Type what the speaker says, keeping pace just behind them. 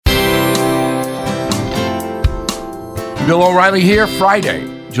Bill O'Reilly here, Friday,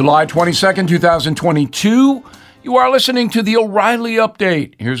 July 22nd, 2022. You are listening to the O'Reilly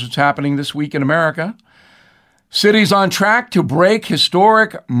Update. Here's what's happening this week in America. Cities on track to break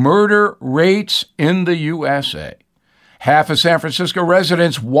historic murder rates in the USA. Half of San Francisco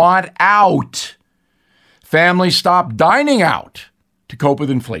residents want out. Families stop dining out to cope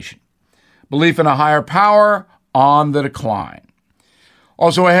with inflation. Belief in a higher power on the decline.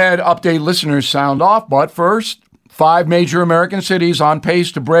 Also ahead, update listeners sound off, but first, 5 major American cities on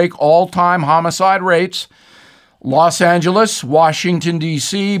pace to break all-time homicide rates. Los Angeles, Washington,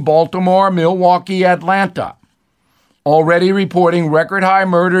 D.C., Baltimore, Milwaukee, Atlanta. Already reporting record-high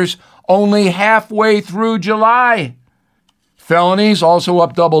murders only halfway through July. Felonies also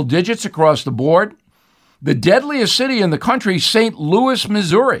up double digits across the board. The deadliest city in the country, St. Louis,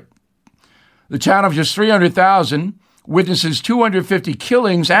 Missouri. The town of just 300,000 witnesses 250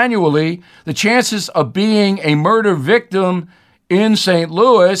 killings annually. The chances of being a murder victim in St.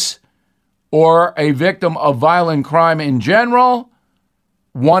 Louis or a victim of violent crime in general,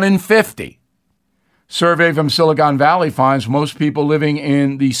 1 in 50. Survey from Silicon Valley finds most people living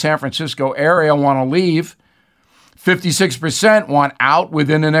in the San Francisco area want to leave. 56% want out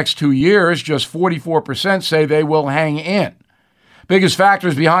within the next 2 years. Just 44% say they will hang in. Biggest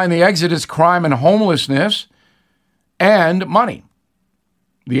factors behind the exodus: crime and homelessness, and money.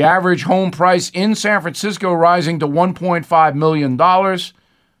 The average home price in San Francisco rising to $1.5 million.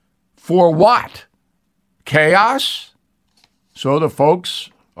 For what? Chaos? So the folks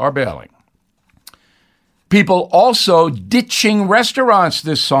are bailing. People also ditching restaurants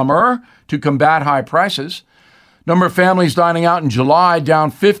this summer to combat high prices. Number of families dining out in July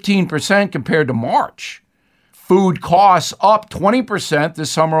down 15% compared to March. Food costs up 20%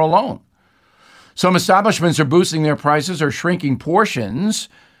 this summer alone. Some establishments are boosting their prices or shrinking portions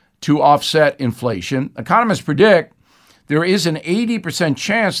to offset inflation. Economists predict there is an 80%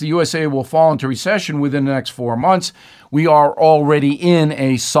 chance the USA will fall into recession within the next 4 months. We are already in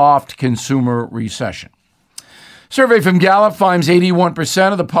a soft consumer recession. Survey from Gallup finds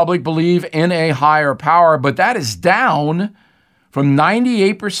 81% of the public believe in a higher power, but that is down from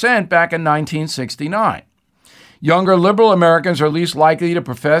 98% back in 1969. Younger liberal Americans are least likely to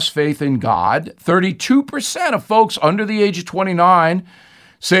profess faith in God. 32% of folks under the age of 29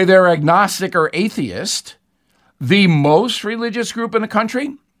 say they're agnostic or atheist. The most religious group in the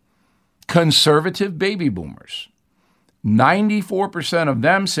country? Conservative baby boomers. 94% of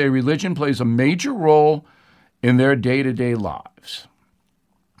them say religion plays a major role in their day-to-day lives.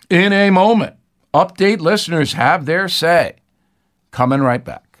 In a moment, update listeners have their say. Coming right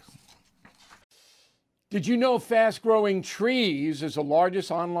back. Did you know Fast Growing Trees is the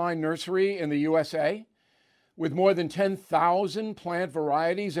largest online nursery in the USA? With more than 10,000 plant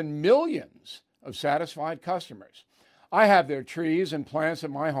varieties and millions of satisfied customers. I have their trees and plants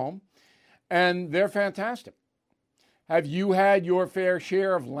at my home, and they're fantastic. Have you had your fair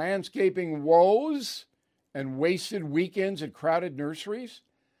share of landscaping woes and wasted weekends at crowded nurseries?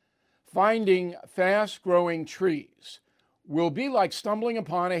 Finding Fast Growing Trees will be like stumbling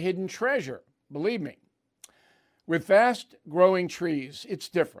upon a hidden treasure, believe me. With Fast Growing Trees, it's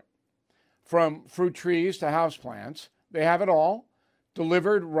different. From fruit trees to houseplants, they have it all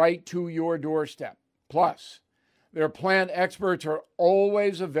delivered right to your doorstep. Plus, their plant experts are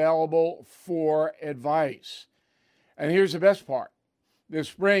always available for advice. And here's the best part. This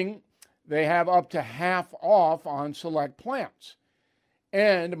spring, they have up to half off on select plants.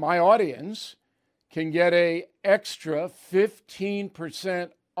 And my audience can get an extra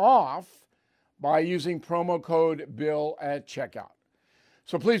 15% off by using promo code BILL at checkout.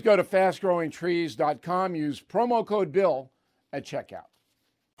 So please go to fastgrowingtrees.com. Use promo code BILL at checkout.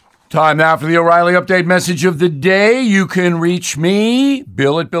 Time now for the O'Reilly Update message of the day. You can reach me,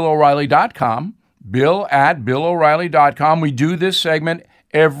 Bill at BillO'Reilly.com. Bill at BillO'Reilly.com. We do this segment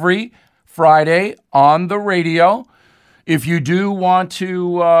every Friday on the radio. If you do want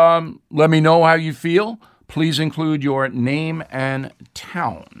to let me know how you feel, please include your name and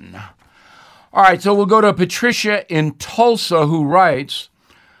town. All right, so we'll go to Patricia in Tulsa, who writes,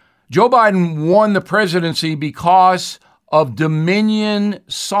 Joe Biden won the presidency because of Dominion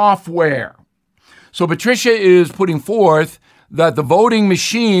software. So Patricia is putting forth that the voting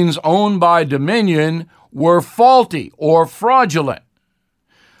machines owned by Dominion were faulty or fraudulent.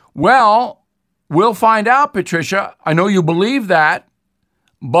 Well, we'll find out, Patricia. I know you believe that,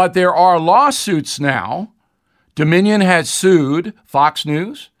 but there are lawsuits now. Dominion has sued Fox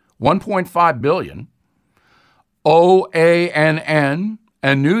News, $1.5 billion, OANN,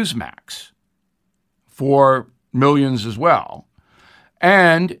 and Newsmax for millions as well.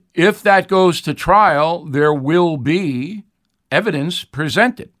 And if that goes to trial, there will be evidence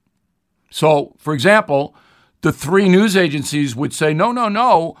presented. So, for example, the three news agencies would say,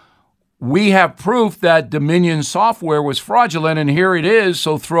 no, we have proof that Dominion software was fraudulent, and here it is,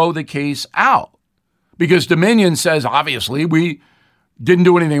 so throw the case out. Because Dominion says, obviously, we didn't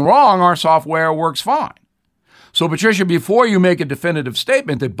do anything wrong, our software works fine. So, Patricia, before you make a definitive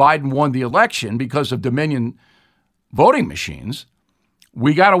statement that Biden won the election because of Dominion voting machines,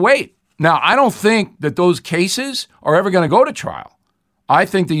 we got to wait. Now, I don't think that those cases are ever going to go to trial. I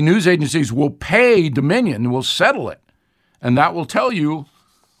think the news agencies will pay Dominion, will settle it, and that will tell you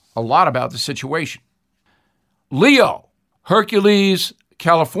a lot about the situation. Leo, Hercules,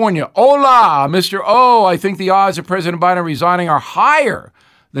 California. Hola, Mr. O. I think the odds of President Biden resigning are higher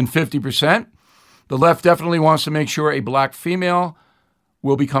than 50%. The left definitely wants to make sure a black female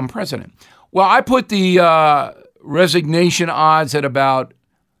will become president. Well, I put the resignation odds at about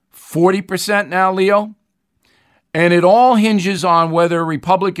 40% now, Leo. And it all hinges on whether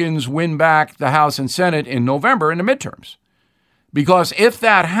Republicans win back the House and Senate in November in the midterms. Because if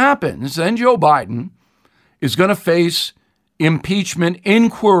that happens, then Joe Biden is going to face impeachment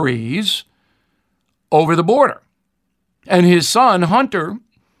inquiries over the border. And his son, Hunter,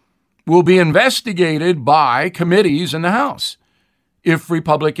 will be investigated by committees in the House if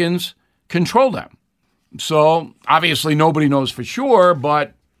Republicans control them. So obviously nobody knows for sure,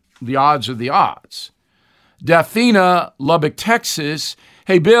 but the odds are the odds. Daphina, Lubbock, Texas.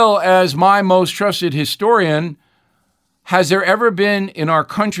 Hey, Bill, as my most trusted historian, has there ever been in our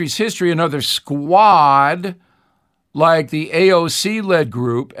country's history another squad like the AOC-led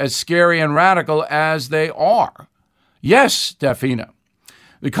group, as scary and radical as they are? Yes, Daphina.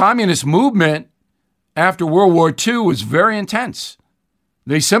 The communist movement after World War II was very intense.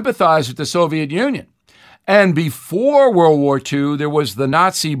 They sympathized with the Soviet Union. And before World War II, there was the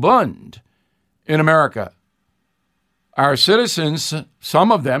Nazi Bund in America. Our citizens,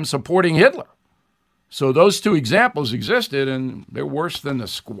 some of them supporting Hitler. So those two examples existed, and they're worse than the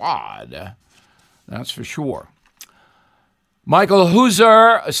squad. That's for sure. Michael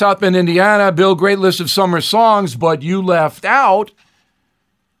Hooser, South Bend, Indiana. Bill, great list of summer songs, but you left out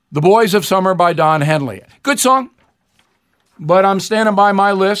The Boys of Summer by Don Henley. Good song, but I'm standing by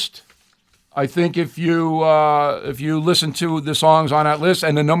my list. I think if you listen to the songs on that list,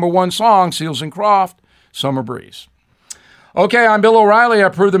 and the number one song, Seals and Croft, Summer Breeze. Okay, I'm Bill O'Reilly. I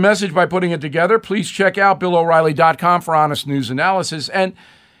approve the message by putting it together. Please check out BillO'Reilly.com for honest news analysis. And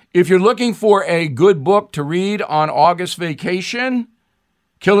if you're looking for a good book to read on August vacation,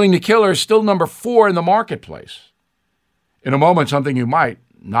 Killing the Killer is still number 4 in the marketplace. In a moment, something you might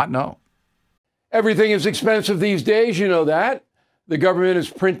not know. Everything is expensive these days, you know that. The government is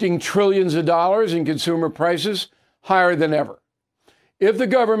printing trillions of dollars and consumer prices higher than ever. If the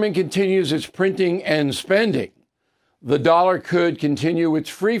government continues its printing and spending, the dollar could continue its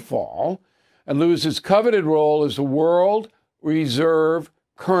free fall and lose its coveted role as the world reserve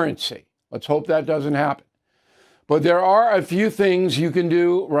currency. Let's hope that doesn't happen. But there are a few things you can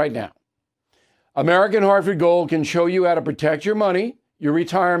do right now. American Hartford Gold can show you how to protect your money, your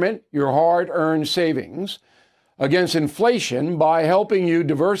retirement, your hard-earned savings against inflation by helping you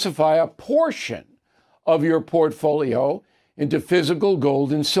diversify a portion of your portfolio into physical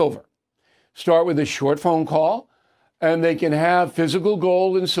gold and silver. Start with a short phone call, and they can have physical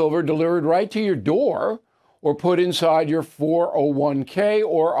gold and silver delivered right to your door or put inside your 401k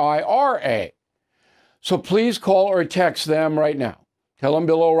or IRA. So please call or text them right now. Tell them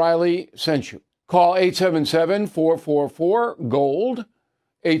Bill O'Reilly sent you. Call 877-444-GOLD,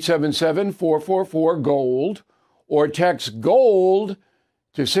 877-444-GOLD, or text GOLD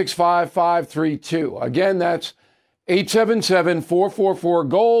to 65532. Again, that's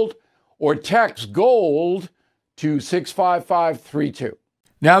 877-444-GOLD, or text GOLD to 65532.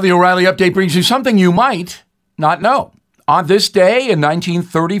 Now the O'Reilly Update brings you something you might not know. On this day in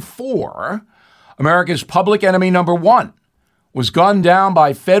 1934, America's public enemy number 1 was gunned down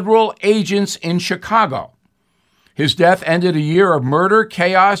by federal agents in Chicago. His death ended a year of murder,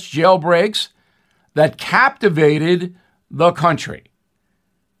 chaos, jailbreaks that captivated the country.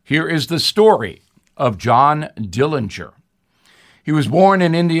 Here is the story of John Dillinger. He was born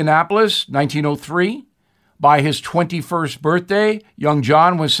in Indianapolis, 1903. By his 21st birthday, young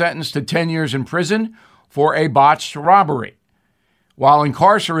John was sentenced to 10 years in prison for a botched robbery. While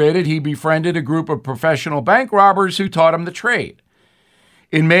incarcerated, he befriended a group of professional bank robbers who taught him the trade.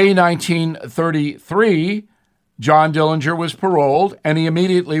 In May 1933, John Dillinger was paroled, and he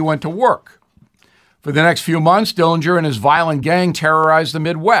immediately went to work. For the next few months, Dillinger and his violent gang terrorized the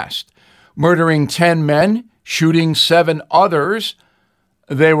Midwest, murdering 10 men, shooting 7 others,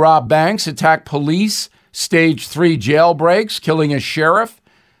 They robbed banks, attacked police, staged 3 jailbreaks, killing a sheriff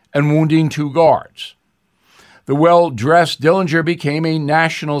and wounding 2 guards. The well-dressed Dillinger became a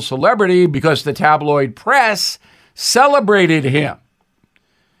national celebrity because the tabloid press celebrated him.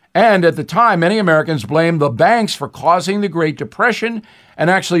 And at the time, many Americans blamed the banks for causing the Great Depression and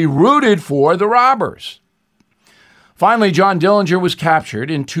actually rooted for the robbers. Finally, John Dillinger was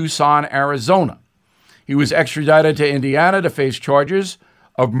captured in Tucson, Arizona. He was extradited to Indiana to face charges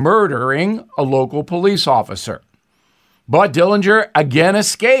of murdering a local police officer. But Dillinger again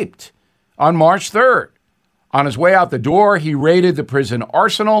escaped on March 3rd. On his way out the door, he raided the prison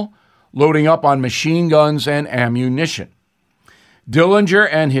arsenal, loading up on machine guns and ammunition. Dillinger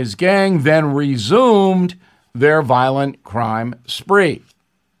and his gang then resumed their violent crime spree.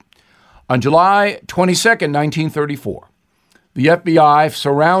 On July 22, 1934, the FBI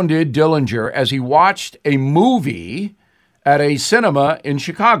surrounded Dillinger as he watched a movie at a cinema in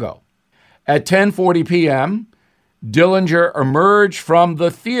Chicago. At 10:40 p.m., Dillinger emerged from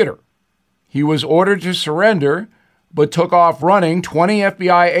the theater. He was ordered to surrender, but took off running. 20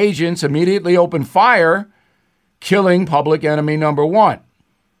 FBI agents immediately opened fire, killing public enemy number 1.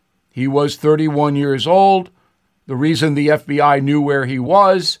 He was 31 years old. The reason the FBI knew where he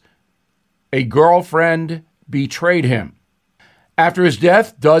was, a girlfriend betrayed him. After his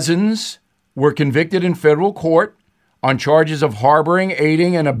death, dozens were convicted in federal court on charges of harboring,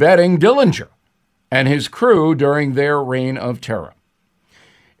 aiding, and abetting Dillinger and his crew during their reign of terror.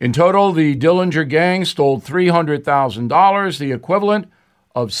 In total, the Dillinger gang stole $300,000, the equivalent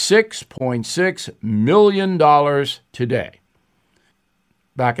of $6.6 million today.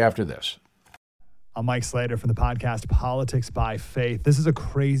 Back after this. I'm Mike Slater from the podcast Politics by Faith. This is a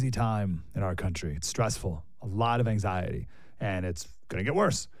crazy time in our country. It's stressful, a lot of anxiety, and it's going to get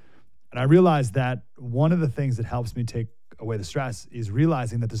worse. And I realized that one of the things that helps me take away the stress is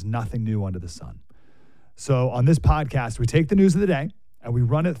realizing that there's nothing new under the sun. So on this podcast, we take the news of the day and we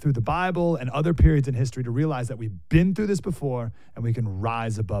run it through the Bible and other periods in history to realize that we've been through this before and we can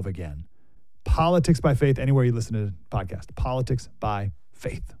rise above again. Politics by Faith, anywhere you listen to the podcast. Politics by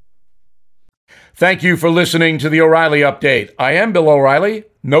Faith. Thank you for listening to the O'Reilly Update. I am Bill O'Reilly.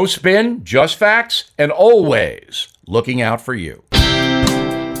 No spin, just facts, and always looking out for you.